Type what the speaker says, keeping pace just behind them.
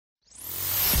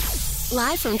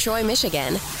Live from Troy,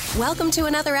 Michigan, welcome to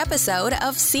another episode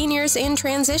of Seniors in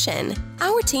Transition.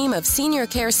 Our team of senior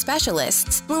care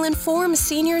specialists will inform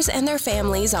seniors and their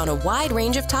families on a wide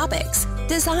range of topics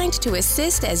designed to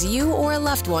assist as you or a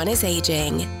loved one is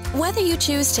aging. Whether you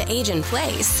choose to age in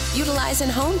place, utilize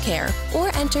in-home care,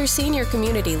 or enter senior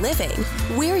community living,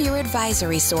 we're your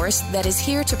advisory source that is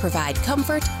here to provide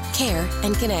comfort, care,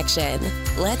 and connection.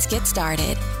 Let's get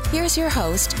started. Here's your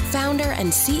host, founder,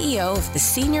 and CEO of the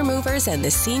Senior Movers and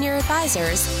the Senior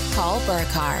Advisors, Paul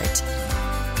Burkhardt.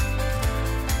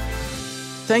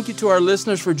 Thank you to our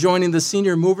listeners for joining the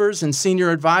Senior Movers and Senior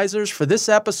Advisors for this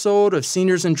episode of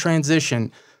Seniors in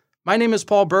Transition. My name is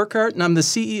Paul Burkhardt, and I'm the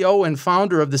CEO and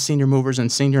founder of the Senior Movers and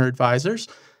Senior Advisors.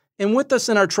 And with us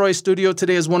in our Troy studio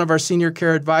today is one of our senior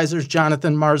care advisors,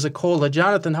 Jonathan Marzicola.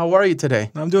 Jonathan, how are you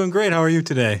today? I'm doing great. How are you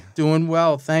today? Doing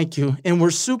well, thank you. And we're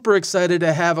super excited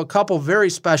to have a couple very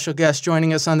special guests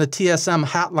joining us on the TSM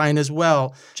hotline as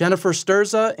well. Jennifer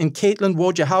Sturza and Caitlin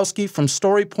Wojichowski from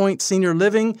StoryPoint Senior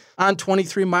Living on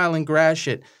 23 Mile in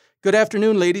Gratiot. Good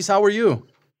afternoon, ladies. How are you?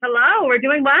 Hello, we're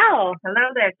doing well.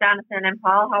 Hello there, Jonathan and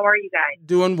Paul. How are you guys?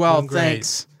 Doing well,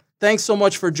 thanks. Thanks so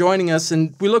much for joining us,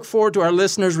 and we look forward to our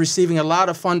listeners receiving a lot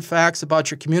of fun facts about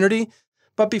your community.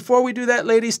 But before we do that,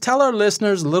 ladies, tell our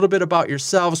listeners a little bit about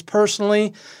yourselves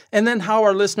personally, and then how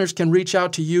our listeners can reach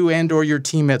out to you and or your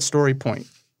team at StoryPoint.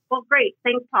 Well, great.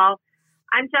 Thanks, Paul.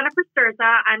 I'm Jennifer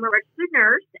Sturza. I'm a registered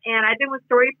nurse, and I've been with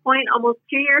StoryPoint almost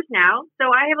 2 years now.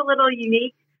 So I have a little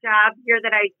unique job here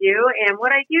that I do, and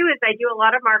what I do is I do a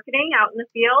lot of marketing out in the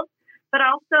field. But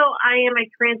also, I am a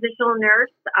transitional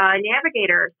nurse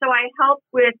navigator. So I help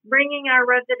with bringing our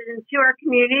residents to our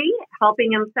community,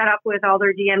 helping them set up with all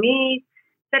their DMEs,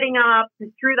 setting up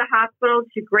through the hospital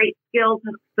to great skilled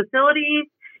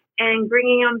facilities, and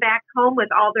bringing them back home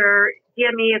with all their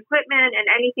DME equipment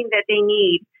and anything that they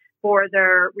need for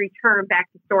their return back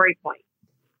to StoryPoint.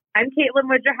 I'm Caitlin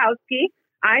Wojichowski.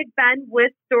 I've been with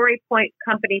StoryPoint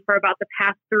Company for about the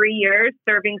past 3 years,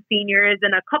 serving seniors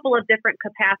in a couple of different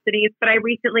capacities, but I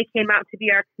recently came out to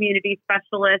be our community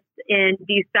specialist in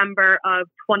December of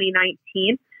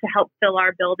 2019 to help fill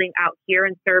our building out here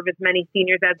and serve as many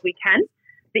seniors as we can.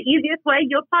 The easiest way,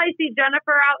 you'll probably see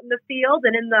Jennifer out in the field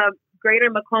and in the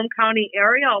greater Macomb County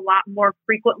area a lot more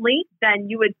frequently than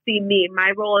you would see me.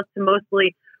 My role is to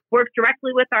mostly work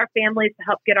directly with our families to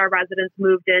help get our residents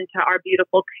moved into our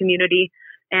beautiful community.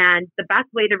 And the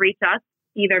best way to reach us,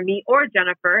 either me or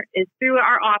Jennifer, is through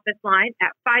our office line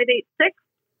at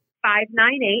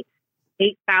 586-598-8000.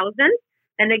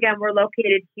 And again, we're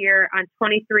located here on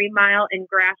 23 Mile in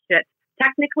Gratiot.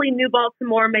 Technically New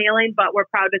Baltimore mailing, but we're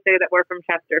proud to say that we're from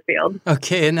Chesterfield.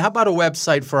 Okay, and how about a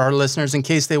website for our listeners in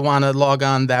case they want to log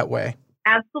on that way?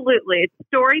 Absolutely. It's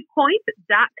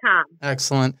StoryPoint.com.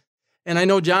 Excellent. And I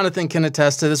know Jonathan can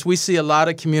attest to this. We see a lot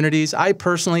of communities. I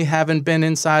personally haven't been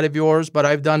inside of yours, but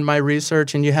I've done my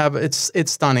research, and it's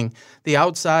stunning. The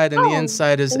outside and the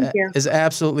inside is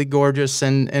absolutely gorgeous,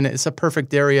 and it's a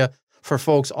perfect area for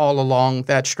folks all along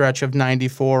that stretch of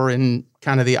 94 and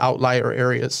kind of the outlier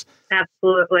areas.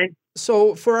 Absolutely.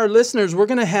 So for our listeners, we're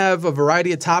going to have a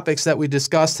variety of topics that we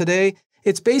discuss today.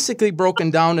 It's basically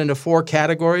broken down into 4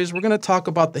 categories. We're going to talk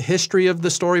about the history of the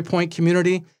StoryPoint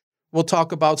community. We'll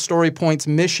talk about StoryPoint's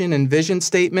mission and vision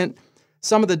statement,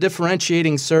 some of the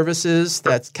differentiating services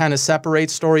that kind of separate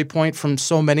StoryPoint from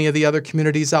so many of the other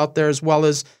communities out there, as well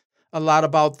as a lot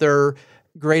about their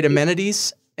great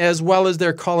amenities, as well as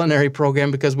their culinary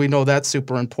program, because we know that's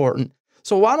super important.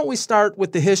 So why don't we start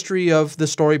with the history of the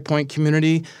StoryPoint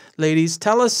community? Ladies,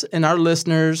 tell us and our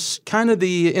listeners kind of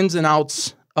the ins and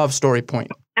outs of StoryPoint.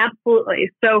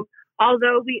 Absolutely. So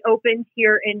although we opened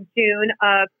here in June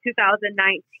of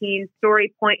 2019,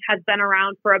 StoryPoint has been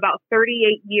around for about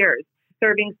 38 years,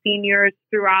 serving seniors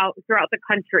throughout the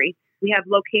country. We have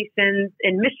locations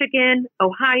in Michigan,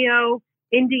 Ohio,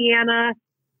 Indiana,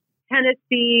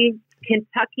 Tennessee,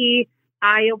 Kentucky,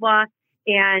 Iowa,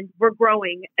 and we're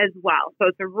growing as well. So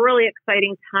it's a really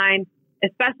exciting time,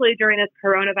 especially during this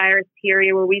coronavirus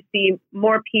period where we see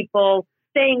more people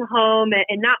staying home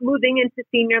and not moving into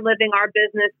senior living. Our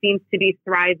business seems to be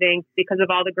thriving because of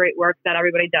all the great work that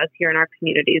everybody does here in our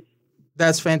communities.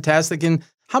 That's fantastic. And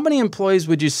how many employees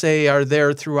would you say are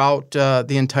there throughout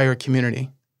the entire community?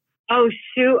 Oh,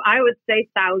 shoot. I would say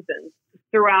thousands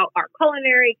throughout our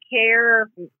culinary care,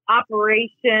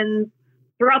 operations,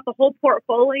 throughout the whole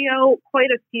portfolio,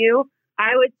 quite a few.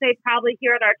 I would say probably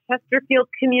here at our Chesterfield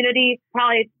community,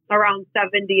 probably around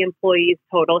 70 employees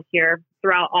total here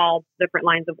throughout all different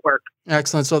lines of work.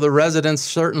 Excellent. So the residents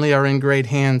certainly are in great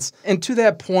hands. And to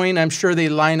that point, I'm sure they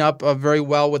line up very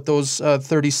well with those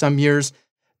 30-some years.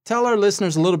 Tell our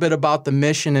listeners a little bit about the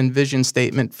mission and vision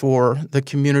statement for the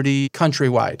community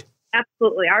countrywide.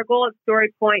 Absolutely. Our goal at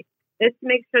StoryPoint is to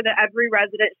make sure that every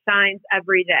resident shines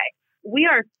every day. We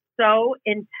are so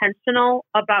intentional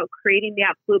about creating the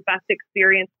absolute best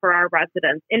experience for our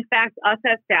residents. In fact, us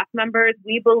as staff members,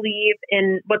 we believe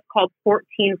in what's called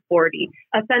 1440.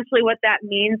 Essentially, what that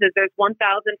means is there's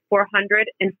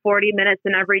 1,440 minutes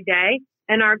in every day,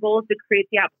 and our goal is to create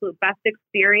the absolute best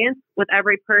experience with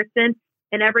every person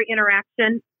and every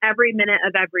interaction, every minute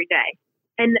of every day.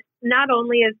 And not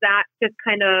only is that just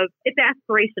it's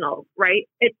aspirational, right?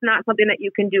 It's not something that you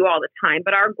can do all the time,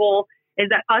 but our goal is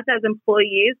that us as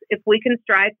employees, if we can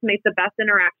strive to make the best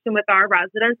interaction with our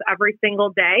residents every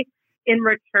single day, in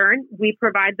return, we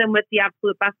provide them with the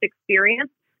absolute best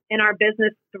experience, and our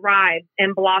business thrives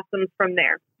and blossoms from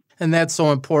there. And that's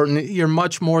so important. You're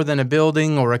much more than a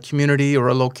building or a community or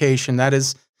a location. That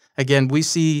is, again, we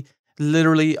see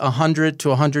literally 100 to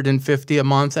 150 a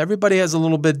month. Everybody has a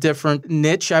little bit different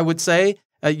niche, I would say.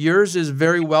 Yours is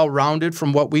very well-rounded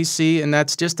from what we see, and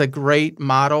that's just a great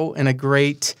motto and a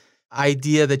great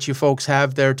idea that you folks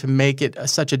have there to make it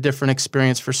such a different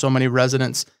experience for so many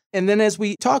residents. And then as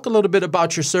we talk a little bit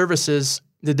about your services,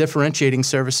 the differentiating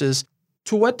services,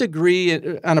 to what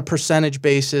degree on a percentage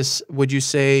basis would you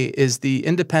say is the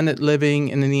independent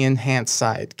living and the enhanced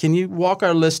side? Can you walk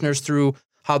our listeners through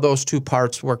how those two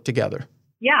parts work together?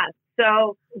 Yeah.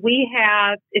 So we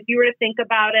have, if you were to think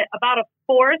about it, about a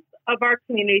fourth of our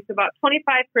community, so about 25%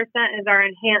 is our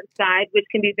enhanced side, which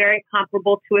can be very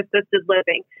comparable to assisted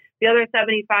living. The other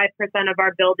 75% of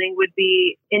our building would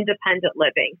be independent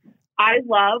living. I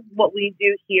love what we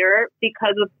do here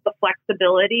because of the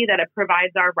flexibility that it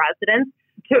provides our residents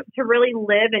to really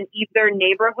live in either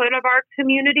neighborhood of our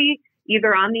community,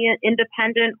 either on the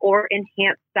independent or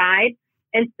enhanced side,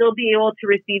 and still be able to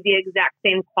receive the exact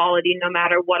same quality no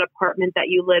matter what apartment that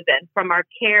you live in, from our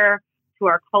care to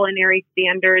our culinary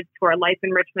standards to our life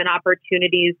enrichment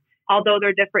opportunities. Although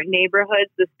they're different neighborhoods,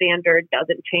 the standard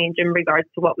doesn't change in regards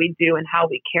to what we do and how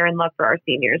we care and love for our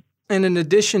seniors. And in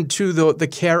addition to the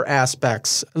care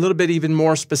aspects, a little bit even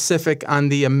more specific on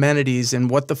the amenities and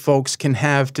what the folks can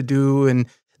have to do, and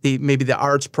maybe the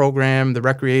arts program, the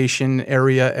recreation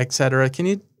area, et cetera. Can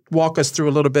you walk us through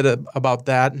a little bit about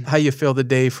that, how you feel the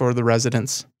day for the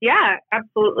residents? Yeah,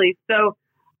 absolutely. So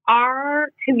our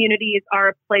communities are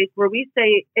a place where we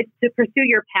say it's to pursue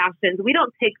your passions. We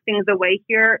don't take things away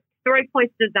here.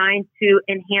 StoryPoint's designed to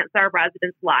enhance our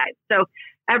residents' lives. So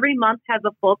every month has a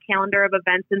full calendar of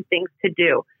events and things to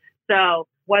do. So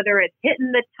whether it's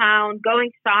hitting the town,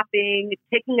 going shopping,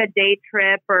 taking a day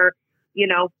trip, or,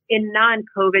 in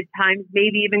non-COVID times,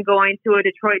 maybe even going to a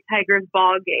Detroit Tigers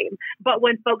ball game. But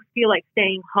when folks feel like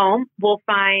staying home, we'll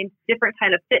find different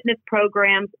kind of fitness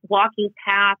programs, walking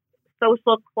paths,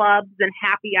 social clubs, and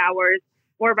happy hours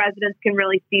where residents can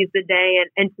really seize the day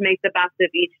and to make the best of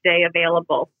each day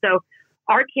available. So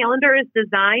our calendar is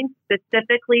designed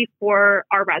specifically for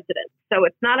our residents. So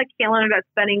it's not a calendar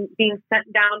that's being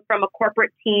sent down from a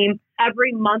corporate team.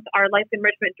 Every month, our life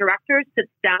enrichment director sits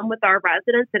down with our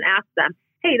residents and asks them,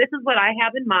 hey, this is what I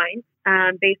have in mind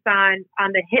based on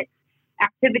the HIT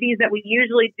activities that we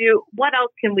usually do. What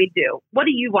else can we do? What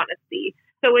do you want to see?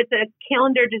 So it's a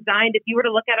calendar designed. If you were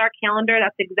to look at our calendar,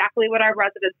 that's exactly what our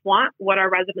residents want, what our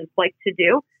residents like to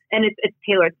do. And it's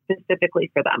tailored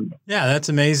specifically for them. Yeah, that's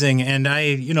amazing. And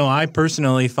I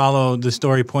personally follow the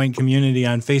StoryPoint community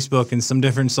on Facebook and some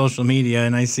different social media,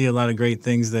 and I see a lot of great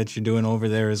things that you're doing over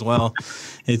there as well.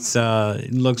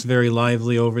 It looks very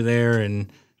lively over there, and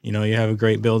you have a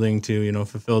great building to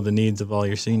fulfill the needs of all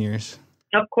your seniors.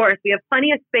 Of course, we have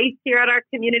plenty of space here at our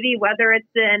community, whether it's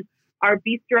in our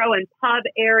bistro and pub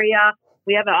area.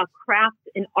 We have a craft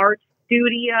and art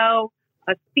studio,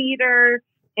 a theater.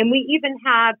 And we even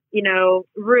have,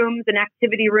 rooms and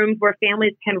activity rooms where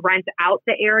families can rent out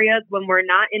the areas when we're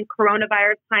not in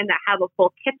coronavirus time that have a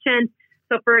full kitchen.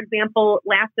 So, for example,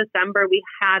 last December, we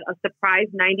had a surprise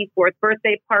 94th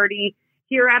birthday party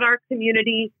here at our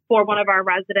community for one of our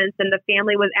residents. And the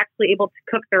family was actually able to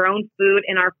cook their own food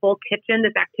in our full kitchen,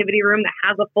 this activity room that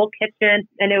has a full kitchen.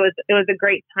 And it was a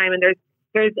great time. And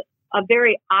there's a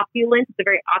very opulent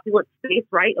space,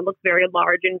 right? It looks very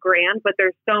large and grand, but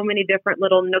there's so many different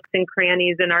little nooks and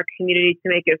crannies in our community to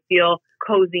make it feel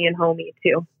cozy and homey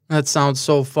too. That sounds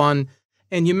so fun.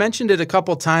 And you mentioned it a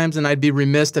couple times, and I'd be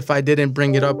remiss if I didn't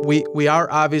bring it up. We are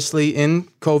obviously in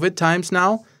COVID times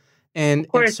now, And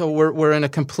so we're in a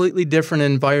completely different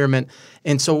environment.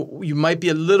 And so you might be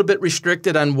a little bit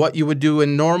restricted on what you would do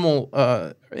in normal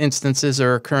instances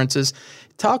or occurrences.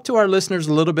 Talk to our listeners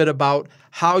a little bit about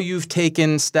how you've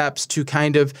taken steps to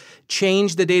kind of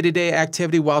change the day-to-day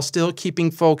activity while still keeping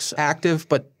folks active,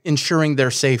 but ensuring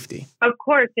their safety. Of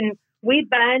course. And we've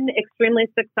been extremely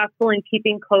successful in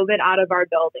keeping COVID out of our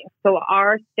building. So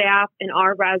our staff and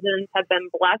our residents have been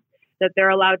blessed that they're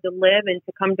allowed to live and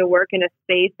to come to work in a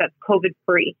space that's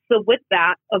COVID-free. So with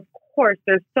that, of course,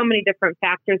 there's so many different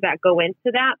factors that go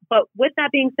into that. But with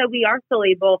that being said, we are still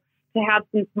able to have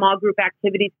some small group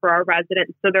activities for our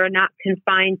residents so they're not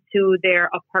confined to their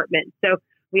apartment. So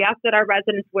we ask that our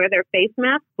residents wear their face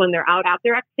masks when they're out at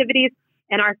their activities,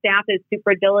 and our staff is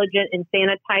super diligent in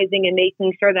sanitizing and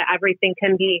making sure that everything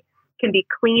can be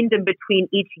cleaned in between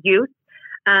each use.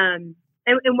 And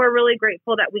we're really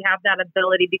grateful that we have that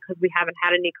ability because we haven't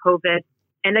had any COVID.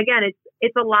 And again,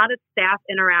 it's a lot of staff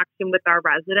interaction with our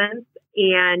residents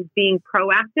and being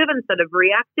proactive instead of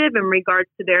reactive in regards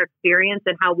to their experience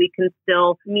and how we can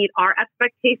still meet our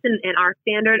expectation and our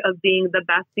standard of being the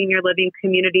best senior living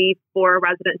community for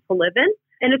residents to live in.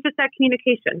 And it's just that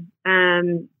communication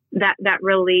that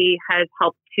really has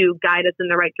helped to guide us in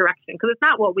the right direction, because it's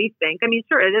not what we think. I mean,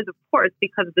 sure, it is, of course,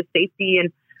 because of the safety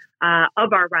and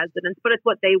of our residents, but it's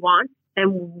what they want.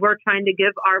 And we're trying to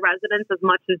give our residents as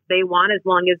much as they want, as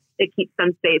long as it keeps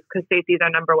them safe, because safety is our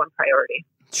number one priority.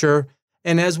 Sure.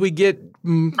 And as we get,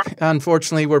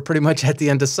 unfortunately, we're pretty much at the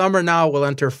end of summer now. We'll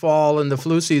enter fall and the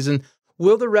flu season.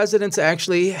 Will the residents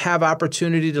actually have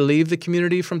opportunity to leave the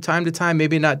community from time to time?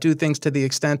 Maybe not do things to the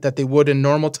extent that they would in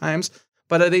normal times,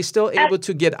 but are they still able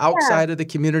to get outside of the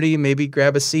community, maybe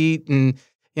grab a seat and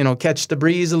catch the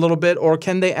breeze a little bit, or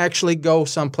can they actually go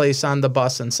someplace on the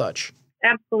bus and such?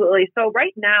 Absolutely. So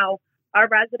right now, our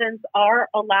residents are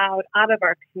allowed out of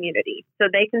our community. So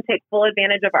they can take full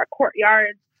advantage of our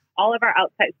courtyards, all of our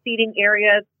outside seating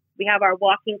areas. We have our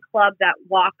walking club that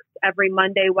walks every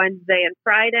Monday, Wednesday, and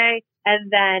Friday.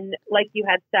 And then, like you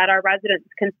had said, our residents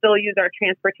can still use our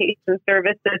transportation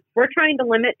services. We're trying to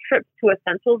limit trips to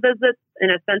essential visits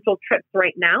and essential trips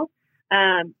right now.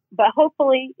 But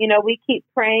hopefully, we keep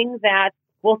praying that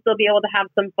we'll still be able to have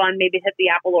some fun, maybe hit the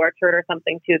apple orchard or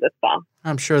something too this fall.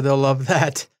 I'm sure they'll love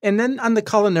that. And then on the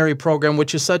culinary program,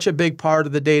 which is such a big part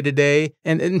of the day-to-day,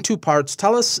 and in two parts,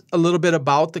 tell us a little bit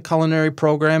about the culinary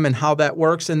program and how that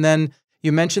works. And then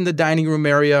you mentioned the dining room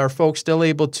area. Are folks still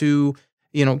able to,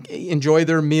 enjoy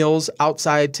their meals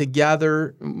outside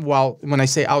together? Well, when I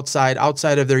say outside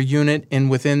of their unit and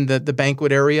within the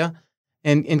banquet area?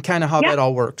 And kind of how that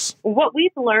all works. What we've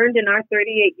learned in our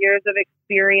 38 years of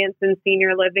experience in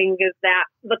senior living is that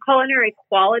the culinary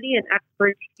quality and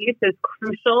expertise is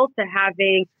crucial to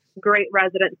having great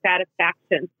resident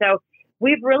satisfaction. So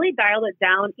we've really dialed it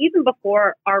down even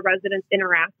before our residents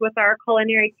interact with our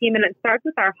culinary team, and it starts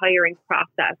with our hiring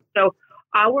process. So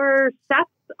our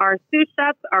chefs, our sous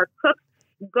chefs, our cooks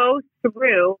go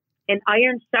through an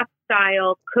Iron Chef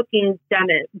style cooking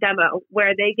demo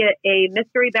where they get a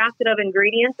mystery basket of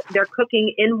ingredients. They're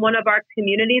cooking in one of our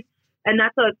communities, and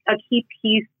that's a key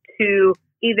piece to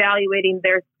evaluating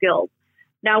their skills.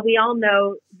 Now, we all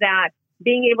know that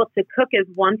being able to cook is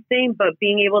one thing, but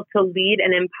being able to lead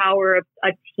and empower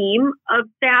a team of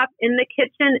staff in the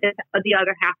kitchen is the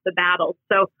other half of the battle.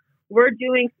 So we're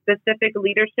doing specific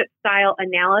leadership style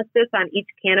analysis on each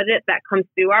candidate that comes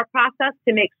through our process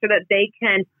to make sure that they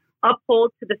can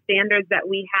uphold to the standards that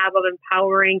we have of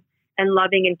empowering and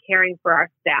loving and caring for our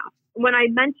staff. When I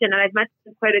mentioned, and I've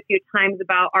mentioned quite a few times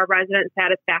about our resident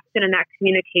satisfaction and that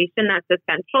communication, that's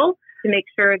essential to make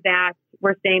sure that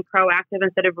we're staying proactive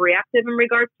instead of reactive in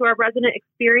regards to our resident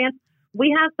experience. We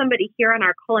have somebody here on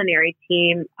our culinary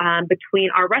team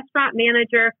between our restaurant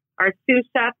manager, our sous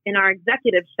chef, and our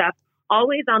executive chef,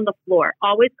 always on the floor,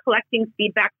 always collecting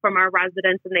feedback from our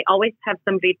residents, and they always have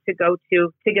somebody to go to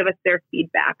give us their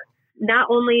feedback. Not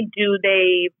only do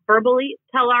they verbally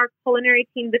tell our culinary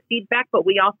team the feedback, but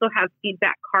we also have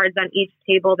feedback cards on each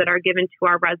table that are given to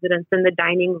our residents in the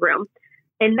dining room.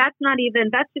 And that's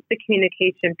just the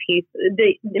communication piece.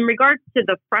 In regards to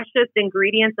the freshest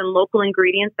ingredients and local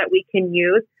ingredients that we can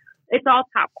use, it's all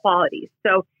top quality.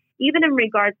 So even in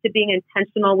regards to being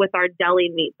intentional with our deli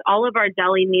meats, all of our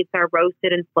deli meats are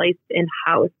roasted and sliced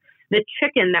in-house. The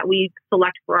chicken that we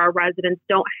select for our residents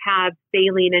don't have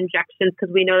saline injections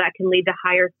because we know that can lead to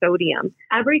higher sodium.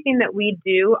 Everything that we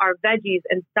do, our veggies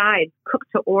and sides cooked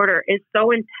to order, is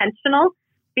so intentional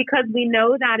because we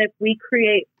know that if we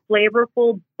create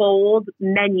flavorful, bold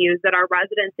menus that our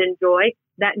residents enjoy,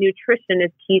 that nutrition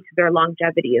is key to their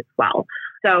longevity as well.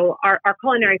 So our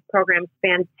culinary program is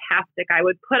fantastic. I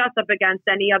would put us up against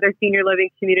any other senior living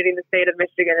community in the state of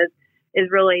Michigan is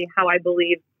really how I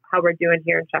believe how we're doing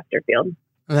here in Chesterfield.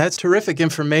 Well, that's terrific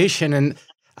information. And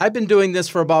I've been doing this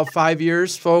for about 5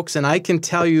 years, folks, and I can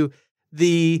tell you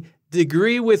the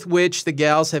degree with which the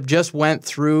gals have just went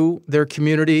through their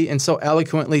community and so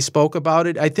eloquently spoke about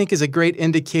it, I think is a great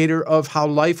indicator of how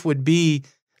life would be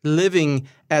living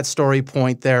at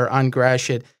StoryPoint there on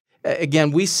Gratiot. Again,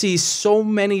 we see so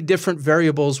many different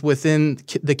variables within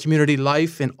the community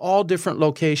life in all different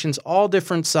locations, all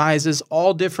different sizes,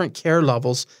 all different care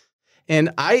levels.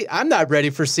 And I'm not ready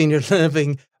for senior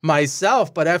living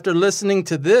myself, but after listening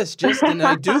to this, and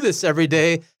I do this every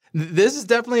day, this is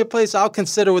definitely a place I'll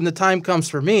consider when the time comes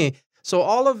for me. So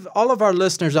all of our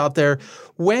listeners out there,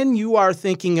 when you are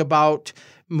thinking about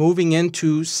moving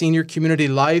into senior community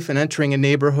life and entering a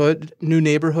new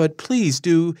neighborhood, please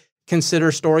do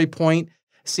consider StoryPoint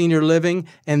Senior Living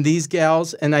and these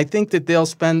gals. And I think that they'll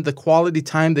spend the quality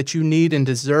time that you need and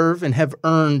deserve and have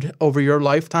earned over your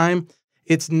lifetime.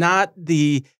 It's not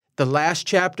the last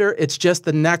chapter, it's just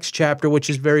the next chapter, which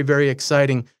is very, very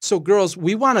exciting. So girls,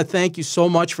 we want to thank you so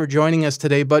much for joining us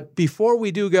today. But before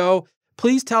we do go,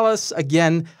 please tell us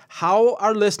again how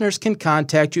our listeners can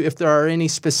contact you, if there are any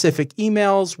specific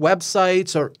emails,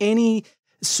 websites, or any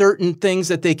certain things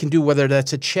that they can do, whether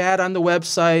that's a chat on the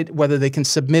website, whether they can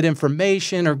submit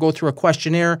information or go through a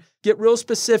questionnaire. Get real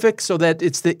specific so that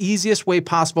it's the easiest way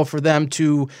possible for them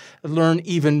to learn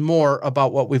even more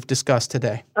about what we've discussed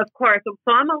today. Of course. So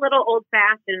I'm a little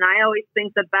old-fashioned, and I always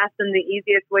think the best and the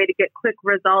easiest way to get quick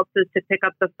results is to pick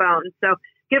up the phone. So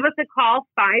give us a call,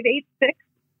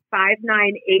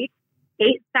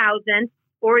 586-598-8000,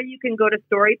 or you can go to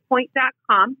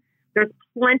StoryPoint.com. There's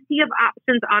plenty of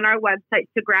options on our website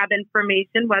to grab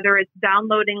information, whether it's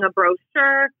downloading a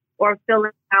brochure or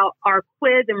filling out our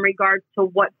quiz in regards to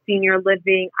what senior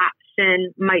living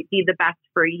option might be the best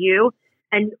for you.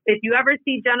 And if you ever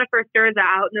see Jennifer Sturza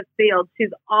out in the field,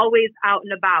 she's always out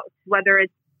and about, whether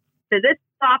it's visit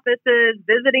offices,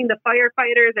 visiting the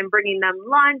firefighters and bringing them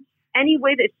lunch. Any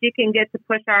way that she can get to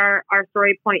push our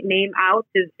StoryPoint name out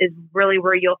is really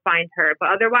where you'll find her.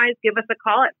 But otherwise, give us a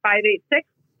call at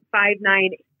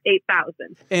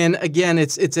 586-598-8000. And again,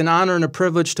 it's an honor and a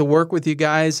privilege to work with you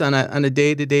guys on a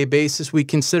day-to-day basis. We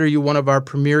consider you one of our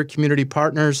premier community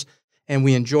partners, and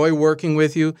we enjoy working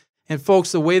with you. And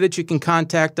folks, the way that you can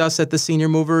contact us at the Senior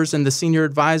Movers and the Senior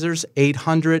Advisors,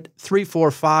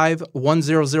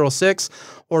 800-345-1006,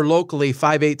 or locally,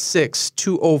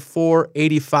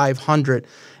 586-204-8500.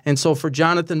 And so for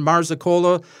Jonathan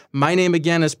Marzicola, my name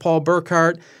again is Paul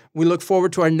Burkhardt. We look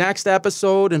forward to our next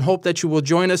episode and hope that you will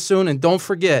join us soon. And don't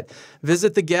forget,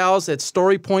 visit the gals at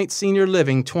StoryPoint Senior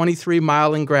Living, 23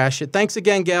 Mile in Gratiot. Thanks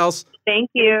again, gals.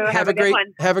 Thank you. Have a good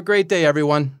one. Have a great day,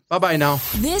 everyone. Bye-bye now.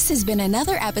 This has been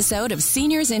another episode of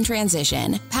Seniors in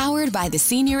Transition, powered by the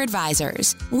Senior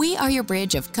Advisors. We are your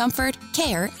bridge of comfort,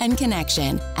 care, and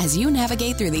connection as you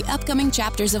navigate through the upcoming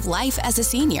chapters of life as a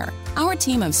senior. Our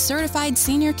team of certified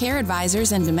senior care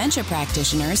advisors and dementia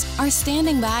practitioners are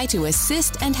standing by to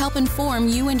assist and help inform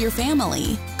you and your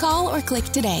family. Call or click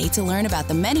today to learn about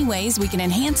the many ways we can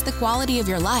enhance the quality of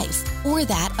your life or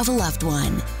that of a loved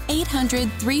one.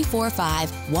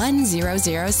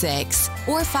 800-345-1006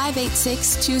 or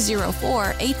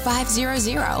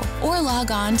 586-204-8500 or log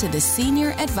on to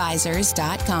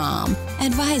thesенioradvisors.com.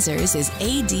 Advisors is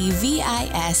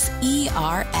ADVISERS.